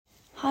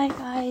Hi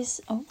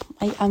guys.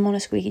 I'm on a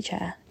squeaky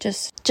chair,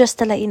 just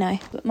to let you know.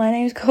 But my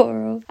name's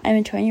Coral. I'm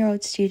a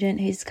 20-year-old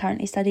student who's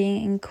currently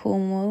studying in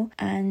Cornwall,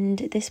 and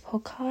this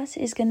podcast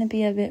is going to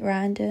be a bit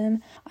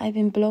random. I've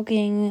been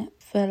blogging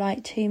for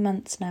like 2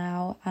 months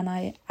now, and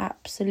I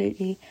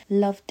absolutely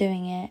love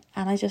doing it,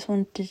 and I just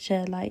wanted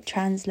to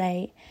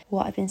translate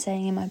what I've been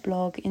saying in my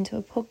blog into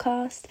a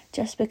podcast,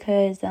 just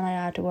because then I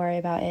don't have to worry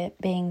about it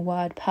being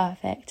word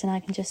perfect, and I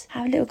can just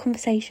have a little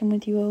conversation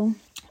with you all.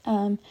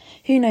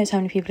 Who knows how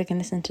many people are going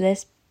to listen to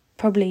this?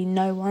 Probably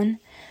no one,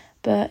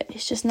 but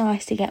it's just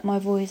nice to get my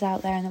voice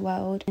out there in the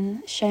world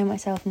and show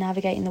myself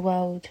navigating the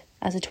world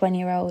as a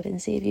 20-year-old and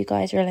see if you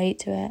guys relate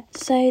to it.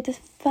 So the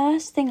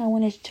first thing I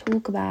wanted to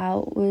talk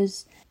about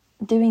was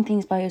doing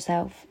things by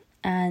yourself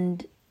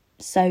and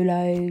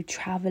solo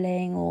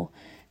travelling, or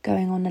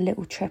going on a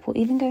little trip, or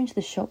even going to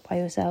the shop by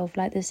yourself,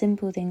 like the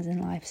simple things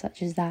in life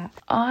such as that.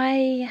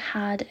 I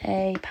had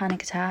a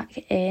panic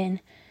attack in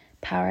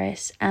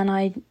Paris, and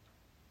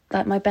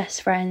my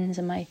best friends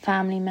and my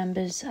family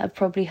members have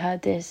probably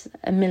heard this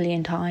a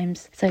million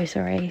times. So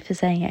sorry for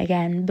saying it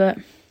again, but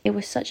it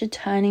was such a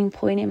turning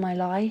point in my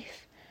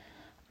life.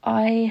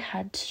 I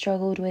had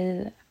struggled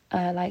with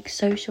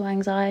social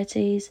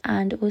anxieties,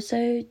 and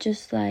also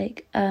just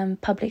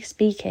public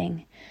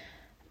speaking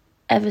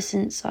ever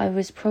since I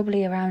was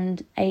probably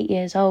around 8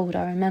 years old.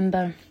 I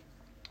remember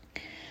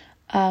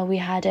we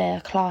had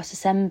a class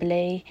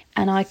assembly,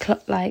 and I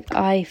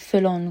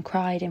full on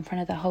cried in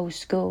front of the whole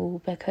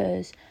school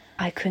because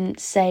I couldn't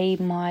say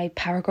my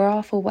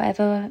paragraph or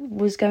whatever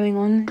was going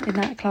on in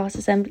that class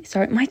assembly.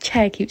 Sorry, my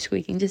chair keeps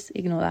squeaking, just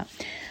ignore that.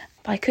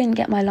 But I couldn't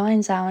get my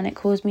lines out, and it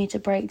caused me to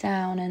break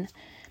down. And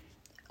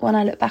when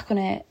I look back on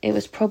it, it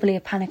was probably a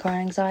panic or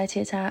anxiety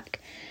attack.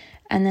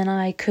 And then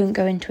I couldn't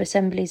go into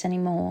assemblies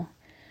anymore.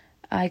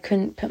 I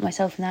couldn't put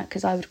myself in that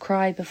because I would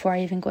cry before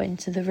I even got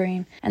into the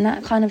room. And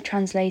that kind of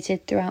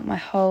translated throughout my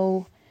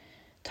whole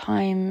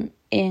time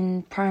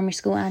in primary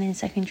school and in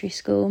secondary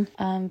school.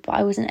 But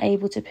I wasn't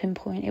able to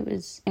pinpoint it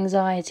was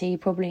anxiety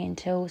probably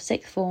until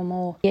sixth form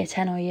or year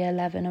 10 or year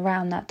 11,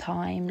 around that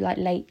time, like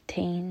late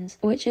teens,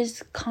 which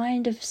is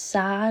kind of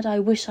sad. I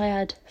wish I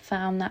had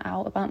found that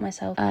out about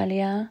myself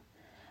earlier,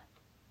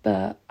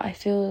 but I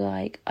feel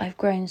like I've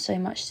grown so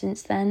much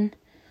since then.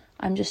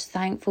 I'm just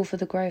thankful for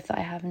the growth that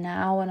I have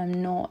now, and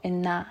I'm not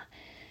in that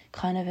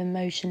kind of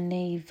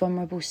emotionally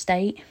vulnerable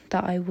state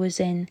that I was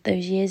in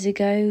those years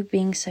ago,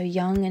 being so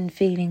young and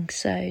feeling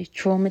so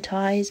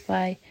traumatized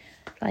by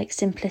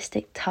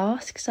simplistic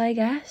tasks, I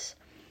guess.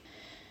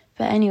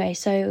 But anyway,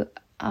 so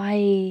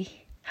I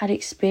had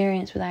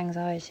experience with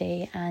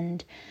anxiety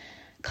and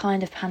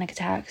kind of panic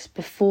attacks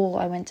before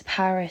I went to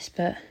Paris,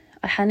 but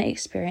I hadn't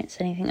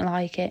experienced anything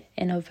like it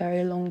in a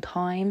very long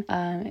time.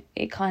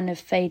 It kind of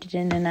faded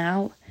in and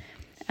out.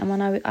 And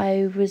when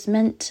I was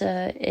meant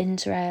to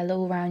interrail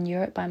all around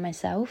Europe by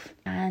myself,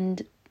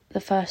 and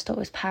the first stop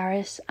was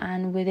Paris,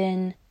 and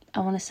within, I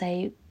want to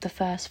say, the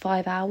first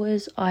 5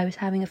 hours, I was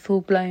having a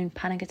full-blown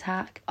panic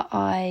attack.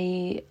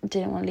 I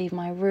didn't want to leave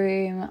my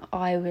room.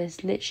 I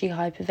was literally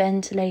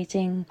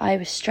hyperventilating. I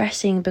was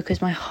stressing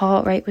because my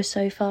heart rate was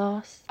so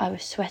fast. I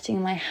was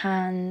sweating my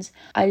hands.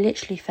 I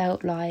literally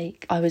felt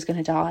like I was going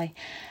to die.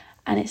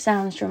 And it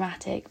sounds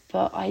dramatic,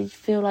 but I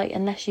feel like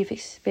unless you've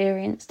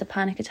experienced a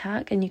panic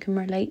attack and you can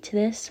relate to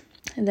this,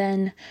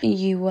 then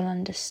you will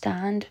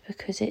understand,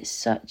 because it's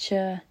such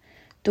a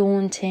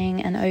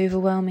daunting and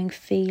overwhelming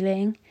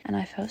feeling. And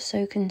I felt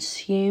so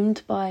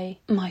consumed by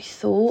my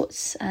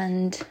thoughts,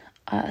 and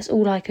that's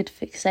all I could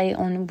fixate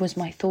on was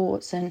my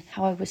thoughts and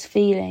how I was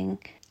feeling.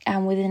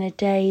 And within a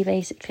day,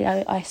 basically,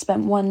 I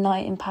spent one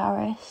night in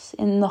Paris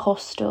in the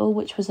hostel,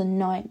 which was a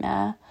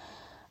nightmare.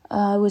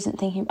 I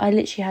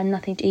literally had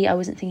nothing to eat. I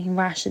wasn't thinking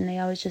rationally.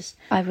 I was just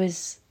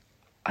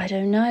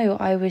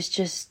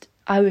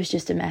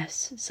a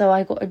mess. So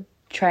I got a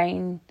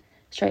train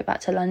straight back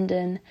to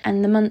London.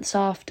 And the months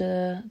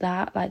after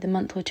that, the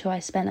month or two I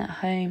spent at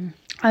home,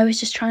 I was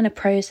just trying to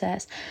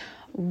process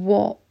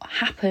what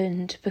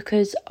happened,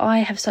 because I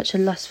have such a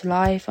lust for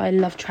life. I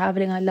love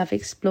travelling, I love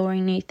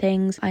exploring new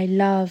things, I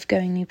love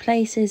going new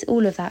places,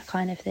 all of that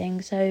kind of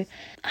thing. So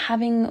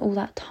having all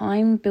that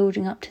time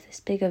building up to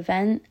this big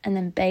event and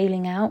then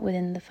bailing out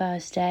within the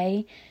first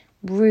day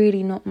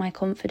really knocked my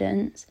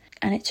confidence.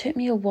 And it took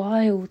me a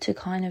while to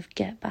kind of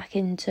get back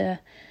into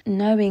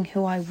knowing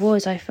who I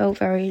was. I felt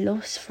very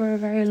lost for a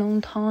very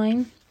long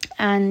time,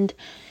 and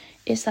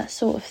it's that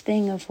sort of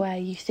thing of where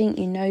you think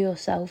you know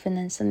yourself, and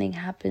then something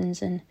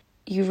happens and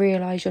you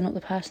realise you're not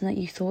the person that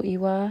you thought you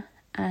were.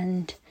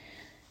 And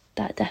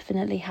that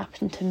definitely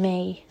happened to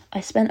me. I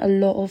spent a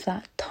lot of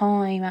that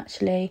time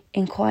actually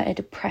in quite a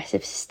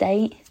depressive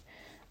state.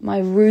 My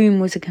room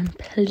was a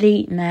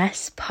complete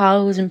mess,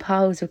 piles and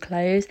piles of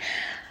clothes.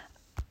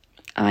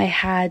 I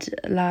had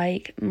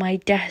my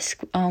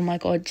desk, oh my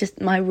god, just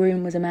my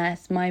room was a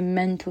mess. My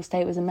mental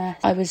state was a mess.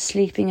 I was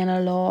sleeping in a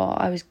lot.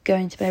 I was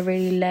going to bed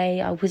really late.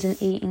 I wasn't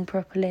eating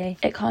properly.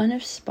 It kind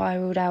of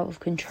spiraled out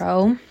of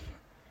control.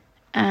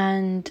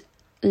 And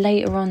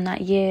later on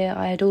that year,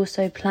 I had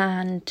also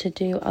planned to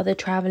do other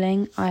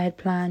travelling. I had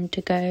planned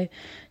to go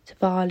to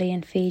Bali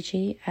and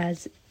Fiji,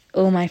 as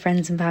all my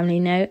friends and family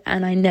know,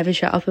 and I never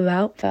shut up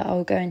about. But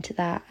I'll go into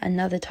that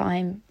another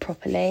time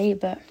properly.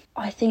 But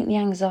I think the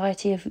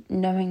anxiety of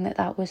knowing that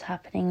that was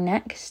happening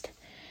next,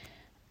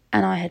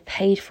 and I had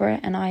paid for it,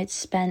 and I had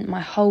spent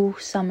my whole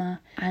summer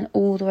and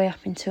all the way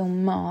up until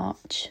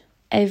March,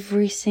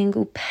 every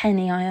single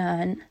penny I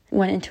earned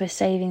went into a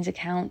savings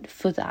account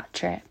for that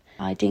trip.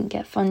 I didn't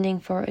get funding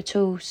for it at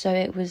all, so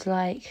it was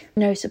like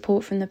no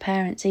support from the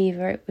parents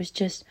either. It was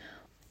just,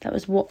 that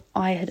was what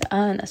I had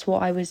earned, that's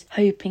what I was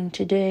hoping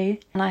to do,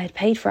 and I had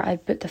paid for it.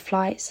 I'd booked the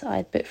flights,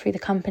 I'd booked through the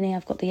company,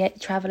 I've got the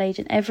travel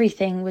agent,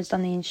 everything was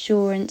done, the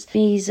insurance,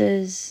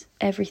 visas,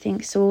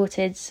 everything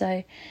sorted.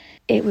 So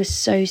it was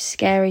so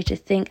scary to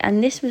think,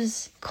 and this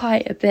was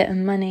quite a bit of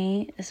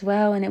money as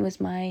well, and it was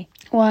my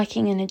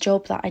working in a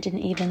job that I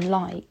didn't even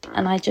like,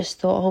 and I just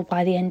thought, oh,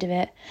 by the end of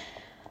it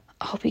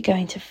I'll be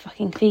going to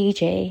fucking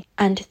Fiji.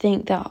 And to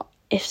think that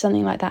if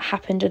something like that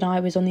happened and I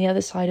was on the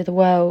other side of the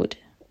world,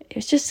 it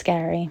was just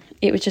scary.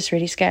 It was just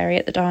really scary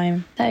at the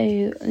time.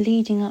 So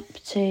leading up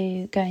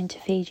to going to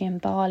Fiji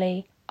and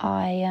Bali,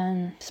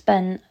 I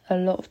spent a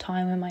lot of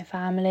time with my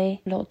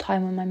family, a lot of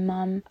time with my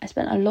mum. I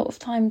spent a lot of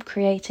time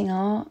creating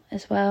art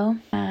as well.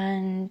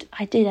 And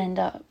I did end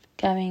up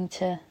going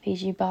to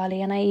Fiji,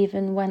 Bali, and I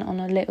even went on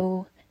a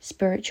little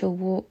spiritual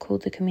walk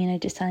called the Camino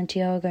de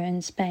Santiago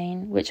in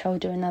Spain, which I'll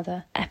do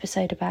another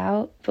episode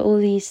about. But all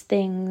these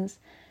things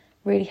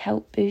really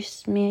helped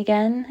boost me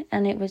again,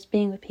 and it was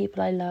being with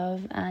people I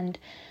love, and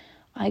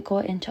I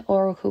got into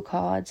oracle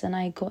cards, and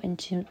I got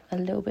into a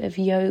little bit of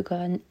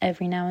yoga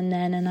every now and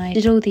then, and I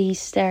did all these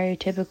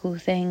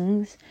stereotypical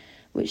things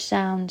which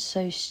sound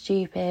so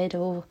stupid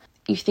or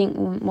you think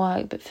wouldn't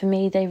work, but for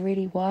me they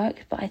really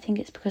work. But I think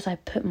it's because I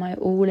put my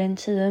all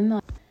into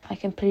them. I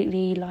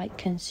completely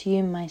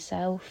consume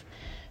myself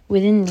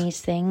within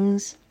these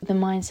things. The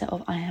mindset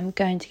of I am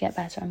going to get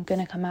better, I'm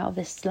going to come out of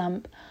this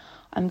slump,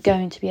 I'm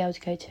going to be able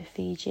to go to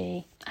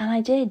Fiji. And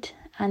I did,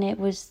 and it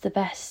was the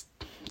best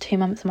 2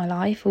 months of my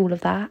life, all of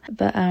that.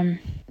 But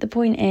the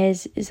point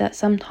is that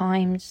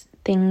sometimes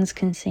things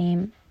can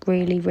seem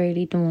really,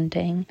 really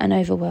daunting and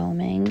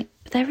overwhelming.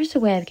 There is a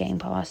way of getting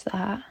past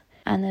that,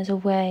 and there's a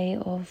way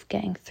of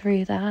getting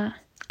through that.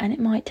 And it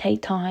might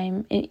take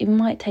time. It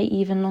might take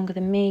even longer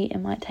than me. It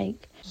might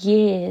take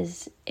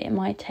years. It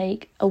might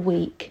take a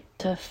week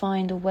to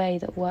find a way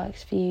that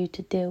works for you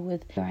to deal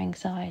with your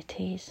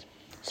anxieties.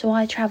 So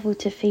I travelled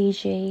to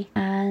Fiji,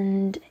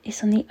 and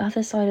it's on the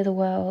other side of the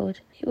world.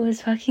 It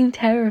was fucking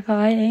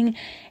terrifying,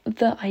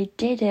 but I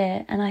did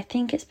it. And I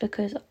think it's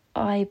because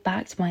I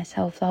backed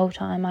myself the whole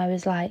time. I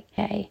was like,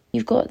 hey,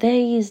 you've got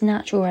these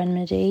natural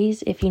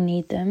remedies if you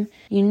need them.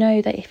 You know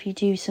that if you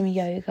do some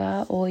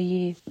yoga or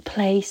you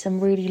play some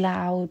really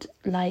loud,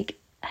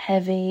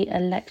 heavy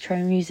electro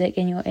music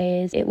in your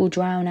ears, it will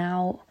drown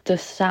out the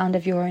sound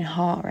of your own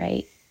heart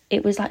rate.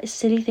 It was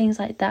silly things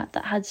like that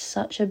had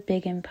such a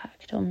big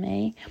impact on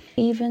me.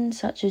 Even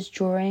such as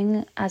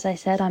drawing. As I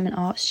said, I'm an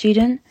art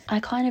student. I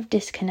kind of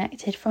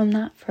disconnected from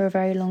that for a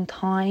very long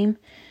time,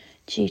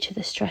 due to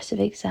the stress of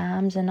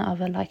exams and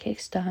other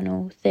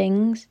external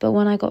things. But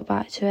when I got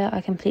back to it, I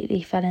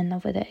completely fell in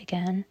love with it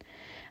again.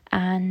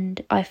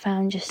 And I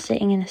found just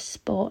sitting in a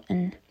spot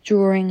and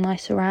drawing my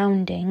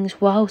surroundings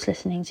whilst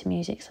listening to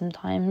music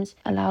sometimes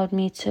allowed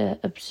me to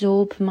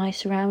absorb my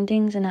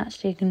surroundings and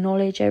actually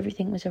acknowledge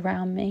everything was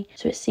around me,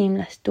 so it seemed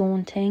less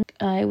daunting.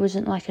 It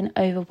wasn't an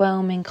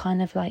overwhelming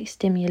kind of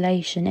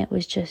stimulation. It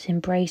was just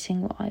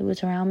embracing what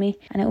was around me.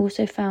 And it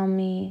also found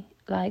me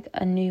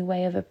a new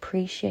way of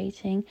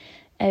appreciating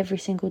every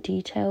single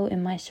detail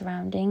in my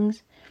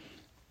surroundings,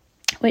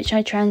 which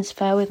I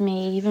transfer with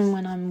me even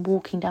when I'm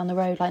walking down the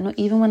road, not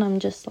even when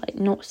I'm just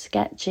not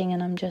sketching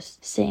and I'm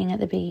just sitting at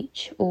the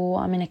beach,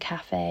 or I'm in a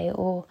cafe,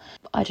 or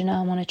I don't know,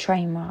 I'm on a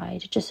train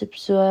ride, just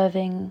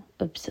observing,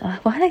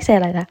 why did I say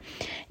it like that?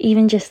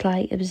 Even just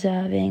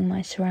observing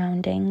my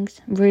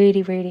surroundings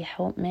really, really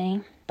helped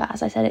me. But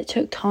as I said, it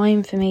took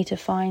time for me to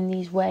find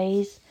these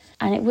ways,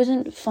 and it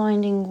wasn't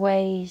finding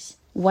ways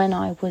when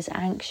I was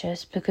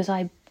anxious, because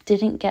I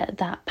didn't get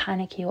that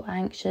panicky or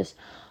anxious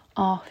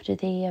after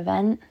the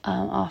event.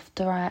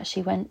 After I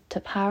actually went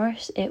to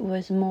Paris, it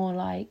was more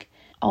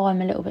oh,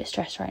 I'm a little bit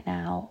stressed right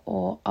now,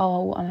 or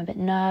oh, I'm a bit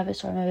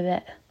nervous, or I'm a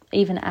bit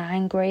even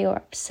angry or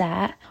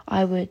upset.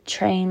 I would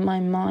train my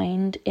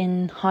mind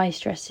in high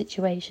stress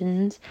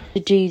situations to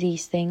do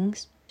these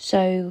things,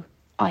 so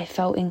I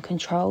felt in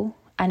control.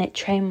 And it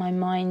trained my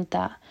mind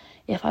that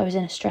if I was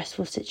in a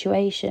stressful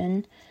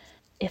situation,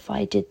 if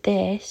I did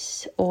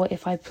this, or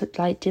if I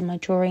did my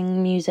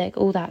drawing, music,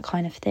 all that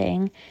kind of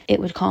thing, it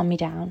would calm me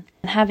down.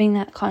 And having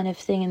that kind of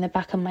thing in the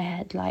back of my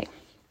head,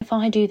 if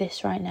I do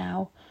this right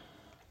now,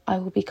 I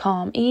will be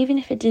calm. Even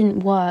if it didn't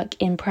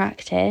work in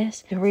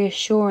practice, the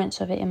reassurance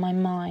of it in my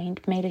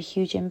mind made a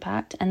huge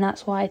impact. And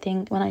that's why I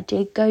think when I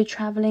did go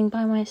travelling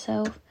by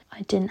myself,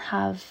 I didn't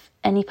have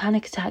any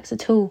panic attacks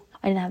at all.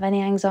 I didn't have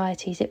any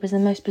anxieties. It was the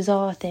most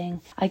bizarre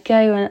thing. I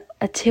go on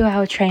a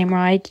 2-hour train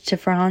ride to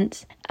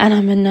France and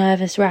I'm a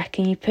nervous wreck,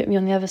 and you put me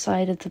on the other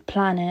side of the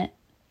planet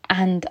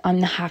and I'm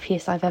the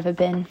happiest I've ever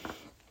been.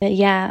 But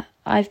yeah,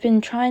 I've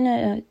been trying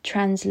to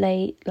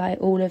translate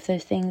like all of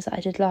those things that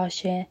I did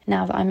last year,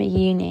 now that I'm at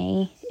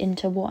uni,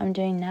 into what I'm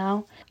doing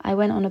now. I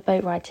went on a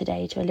boat ride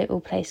today to a little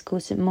place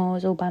called St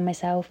Maurs all by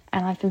myself,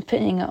 and I've been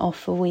putting it off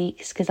for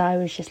weeks because I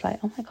was just like,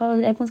 oh my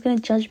god, everyone's going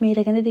to judge me,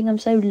 they're going to think I'm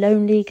so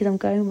lonely because I'm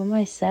going by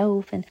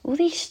myself, and all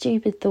these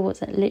stupid thoughts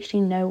that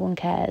literally no one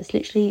cares.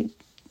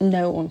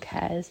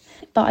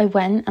 But I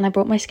went and I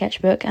brought my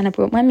sketchbook and I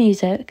brought my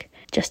music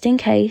just in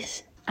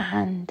case.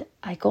 And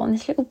I got on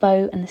this little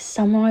boat and the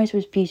sunrise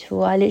was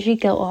beautiful. I literally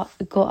got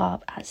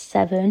up at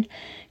 7,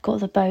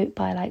 got the boat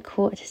by like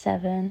quarter to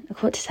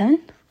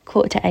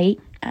 8,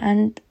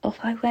 and off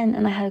I went,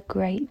 and I had a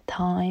great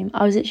time.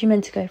 I was literally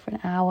meant to go for an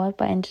hour,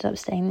 but I ended up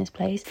staying in this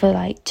place for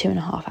like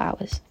 2.5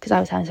 hours because I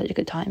was having such a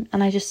good time.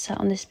 And I just sat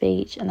on this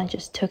beach and I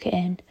just took it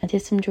in. I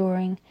did some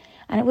drawing,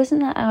 and it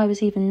wasn't that I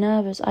was even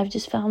nervous. I've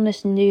just found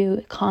this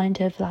new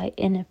kind of like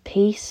inner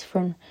peace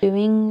from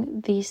doing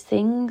these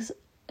things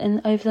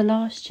over the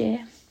last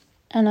year,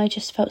 and I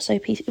just felt so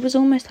peaceful. It was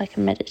almost like a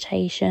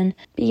meditation.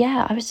 But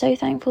yeah, I was so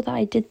thankful that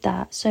I did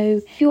that. So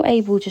if you're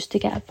able just to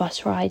get a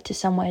bus ride to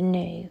somewhere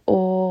new,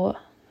 or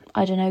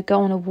I don't know, go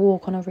on a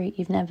walk on a route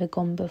you've never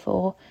gone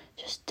before,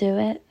 just do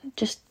it.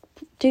 Just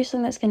do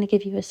something that's going to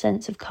give you a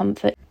sense of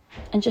comfort,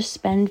 and just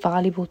spend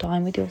valuable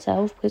time with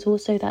yourself, because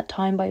also that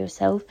time by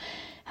yourself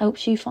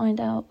helps you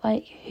find out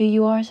like who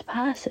you are as a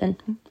person,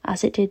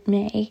 as it did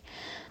me.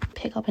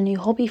 Pick up a new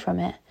hobby from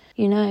it.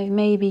 You know,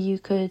 maybe you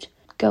could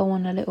go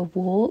on a little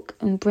walk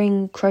and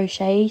bring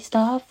crochet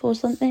stuff or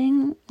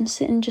something and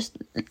sit and just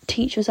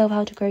teach yourself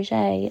how to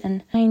crochet,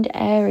 and find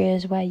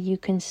areas where you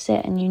can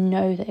sit and you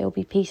know that it'll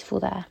be peaceful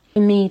there. For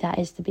me, that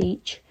is the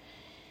beach.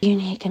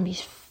 Uni can be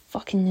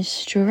fucking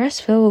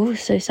stressful,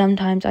 so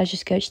sometimes I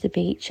just go to the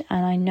beach,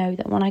 and I know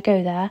that when I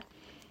go there,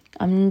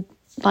 I'm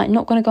like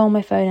not going to go on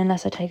my phone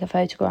unless I take a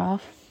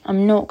photograph.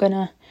 I'm not going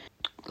to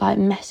like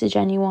message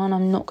anyone.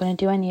 I'm not going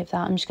to do any of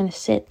that. I'm just going to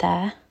sit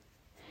there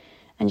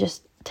and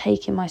just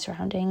take in my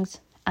surroundings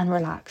and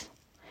relax.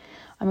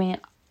 I mean,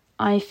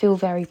 I feel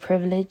very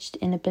privileged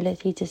in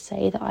ability to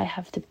say that I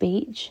have the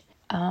beach.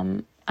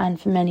 And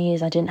for many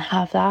years I didn't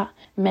have that.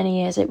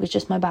 Many years it was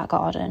just my back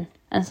garden.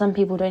 And some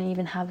people don't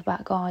even have a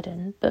back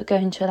garden. But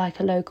going to like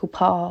a local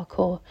park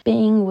or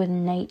being with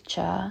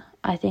nature,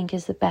 I think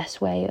is the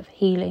best way of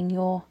healing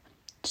your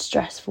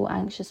stressful,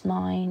 anxious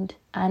mind.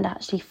 And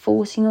actually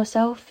forcing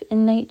yourself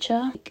in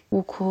nature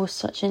will cause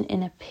such an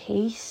inner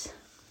peace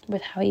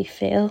with how you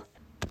feel.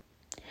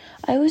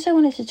 I also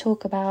wanted to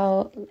talk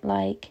about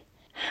like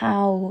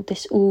how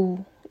this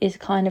all is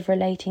kind of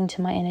relating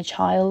to my inner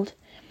child.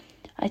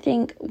 I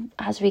think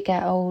as we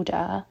get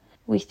older,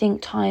 we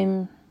think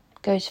time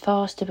goes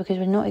faster because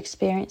we're not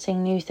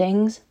experiencing new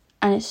things.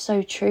 And it's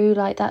so true.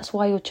 Like, that's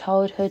why your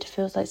childhood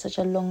feels like such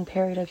a long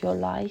period of your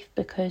life,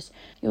 because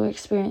you're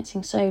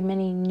experiencing so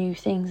many new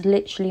things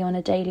literally on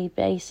a daily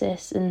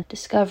basis, and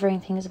discovering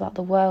things about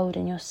the world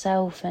and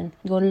yourself, and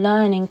you're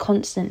learning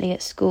constantly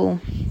at school.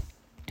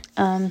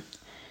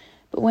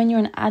 But when you're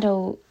an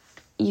adult,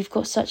 you've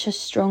got such a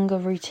stronger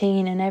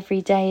routine and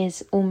every day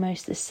is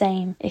almost the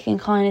same. It can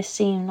kind of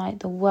seem like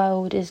the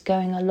world is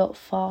going a lot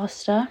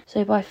faster.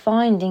 So by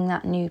finding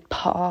that new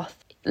path,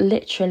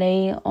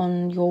 literally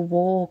on your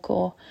walk,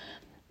 or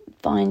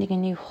finding a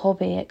new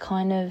hobby, it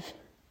kind of...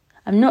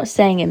 I'm not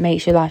saying it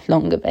makes your life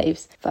longer,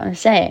 babes, but I'm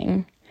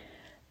saying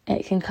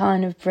it can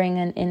kind of bring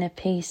an inner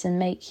peace and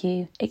make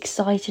you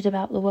excited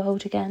about the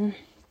world again.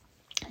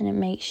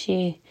 And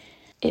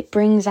it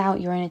brings out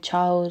your inner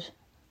child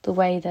the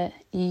way that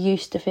you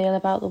used to feel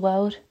about the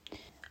world.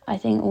 I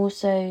think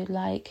also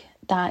like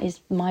that is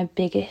my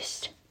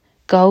biggest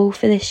goal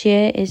for this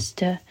year, is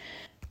to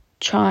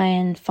try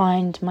and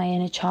find my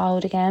inner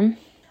child again.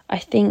 I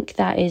think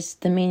that is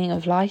the meaning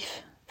of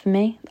life for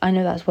me. I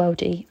know that's well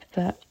deep,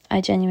 but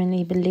I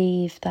genuinely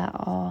believe that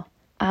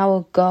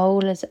our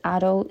goal as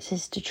adults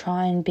is to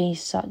try and be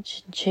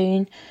such in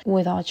tune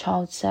with our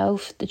child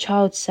self, the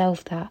child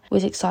self that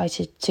was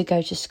excited to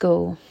go to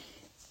school,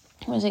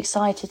 was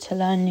excited to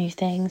learn new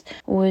things,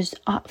 was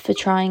up for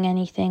trying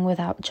anything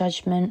without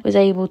judgment, was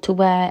able to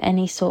wear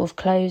any sort of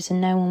clothes and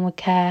no one would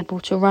care, able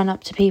to run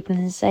up to people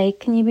and say,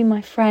 can you be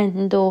my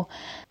friend? Or,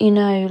 you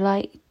know,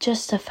 like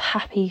just a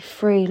happy,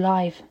 free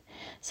life.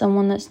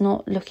 Someone that's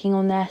not looking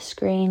on their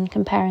screen,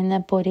 comparing their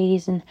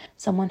bodies, and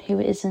someone who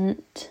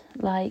isn't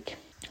like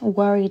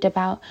worried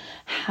about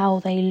how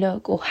they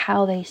look or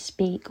how they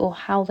speak or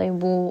how they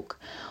walk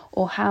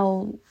or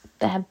how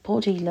their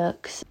body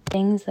looks.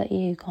 Things that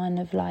you kind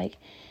of like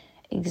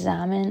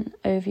examine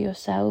over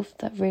yourself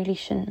that really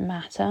shouldn't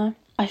matter.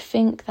 I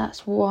think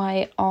that's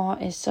why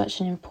art is such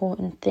an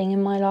important thing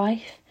in my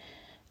life,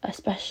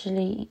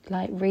 especially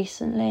like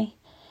recently.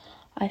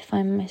 I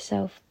find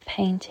myself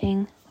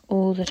painting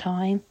all the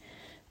time,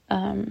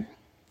 and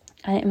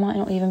it might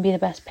not even be the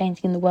best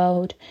painting in the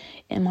world.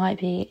 It might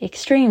be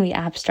extremely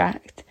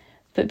abstract,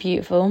 but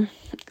beautiful,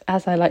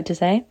 as I like to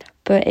say.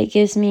 But it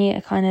gives me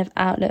a kind of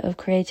outlet of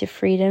creative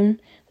freedom,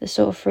 the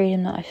sort of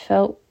freedom that I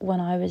felt when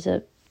I was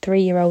a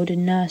 3-year-old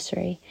in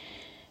nursery,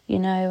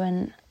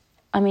 and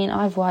I mean,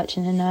 I've worked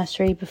in a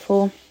nursery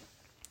before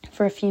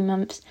for a few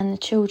months, and the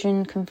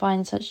children can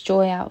find such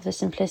joy out of the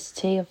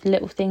simplicity of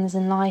little things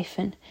in life,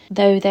 and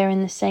though they're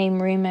in the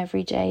same room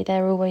every day,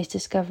 they're always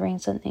discovering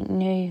something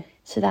new.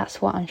 So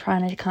that's what I'm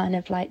trying to kind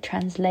of like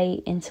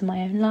translate into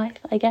my own life,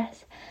 I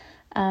guess,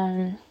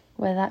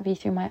 whether that be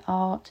through my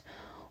art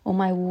or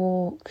my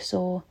walks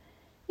or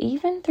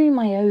even through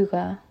my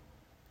yoga.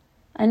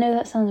 I know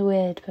that sounds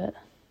weird, but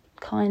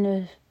kind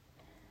of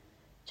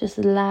just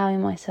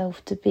allowing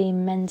myself to be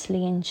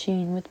mentally in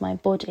tune with my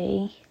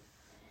body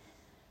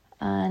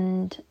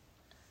and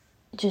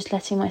just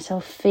letting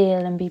myself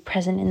feel and be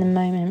present in the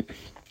moment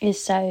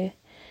is so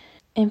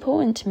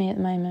important to me at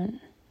the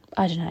moment.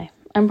 I don't know.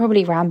 I'm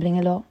probably rambling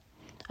a lot.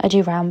 I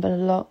do ramble a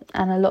lot,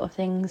 and a lot of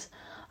things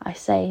I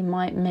say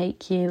might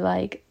make you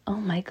like, oh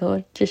my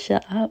God, just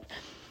shut up.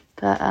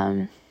 But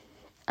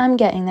I'm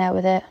getting there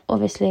with it.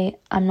 Obviously,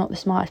 I'm not the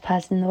smartest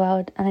person in the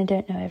world, and I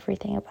don't know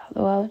everything about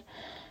the world.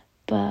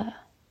 But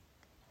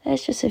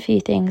there's just a few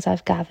things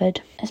I've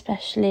gathered,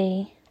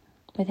 especially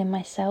within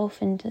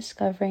myself and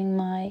discovering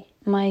my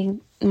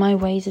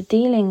ways of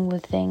dealing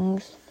with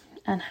things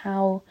and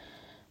how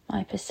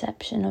my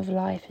perception of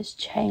life has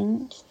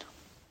changed.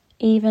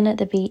 Even at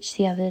the beach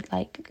the other,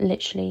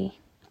 literally,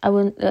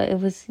 it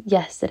was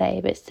yesterday,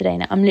 but it's today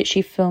now. I'm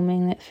literally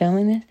filming this.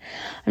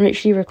 I'm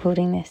literally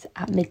recording this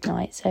at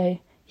midnight. So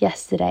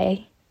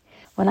yesterday,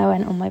 when I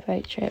went on my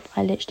boat trip,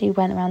 I literally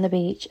went around the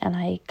beach and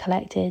I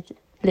collected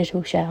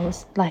little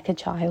shells like a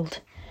child,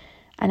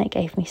 and it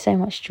gave me so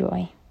much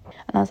joy.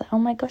 And I was like, oh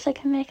my gosh, I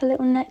can make a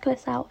little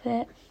necklace out of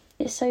it.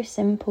 It's so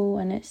simple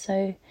and it's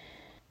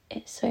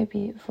so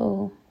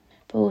beautiful.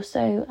 But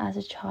also, as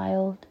a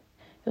child,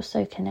 you're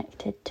so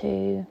connected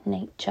to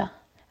nature,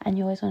 and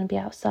you always want to be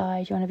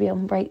outside. You want to be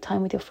on break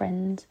time with your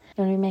friends.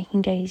 You want to be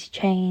making daisy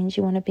chains.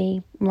 You want to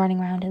be running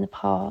around in the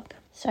park.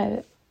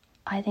 So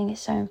I think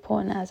it's so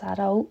important as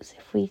adults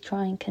if we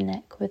try and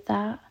connect with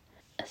that,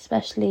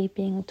 especially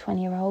being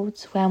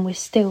 20-year-olds when we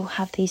still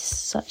have these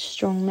such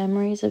strong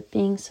memories of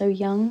being so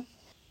young.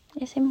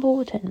 It's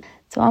important.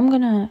 So I'm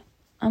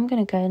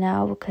gonna go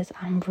now because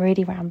I'm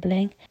really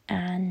rambling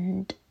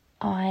and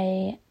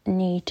I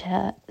need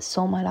to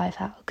sort my life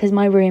out because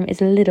my room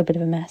is a little bit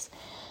of a mess.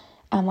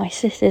 And my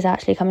sister's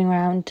actually coming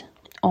around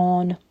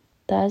on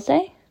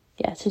Thursday.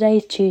 Yeah,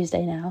 today's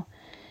Tuesday now.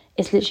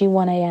 It's literally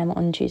 1 a.m.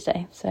 on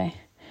Tuesday. So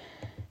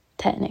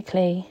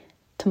technically,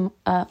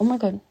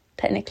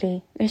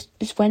 technically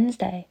it's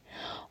Wednesday.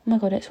 Oh my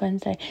God, it's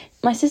Wednesday.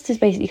 My sister's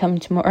basically coming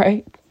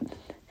tomorrow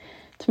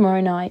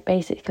night,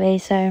 basically.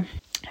 So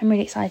I'm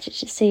really excited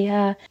to see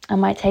her. I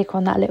might take her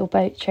on that little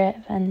boat trip,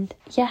 and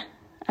yeah,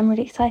 I'm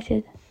really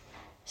excited.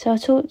 So I'll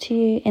talk to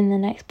you in the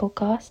next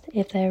podcast,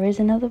 if there is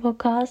another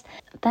podcast.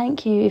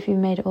 Thank you if you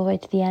made it all the way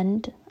to the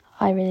end.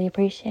 I really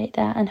appreciate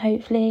that, and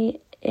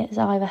hopefully it's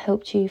either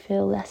helped you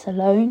feel less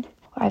alone,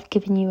 or I've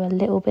given you a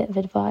little bit of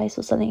advice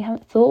or something you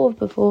haven't thought of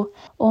before,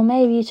 or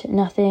maybe you took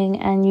nothing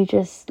and you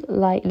just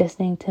like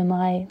listening to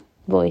my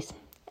voice.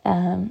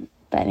 But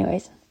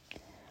anyways,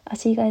 I'll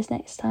see you guys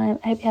next time.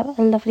 I hope you have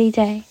a lovely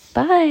day.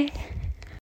 Bye.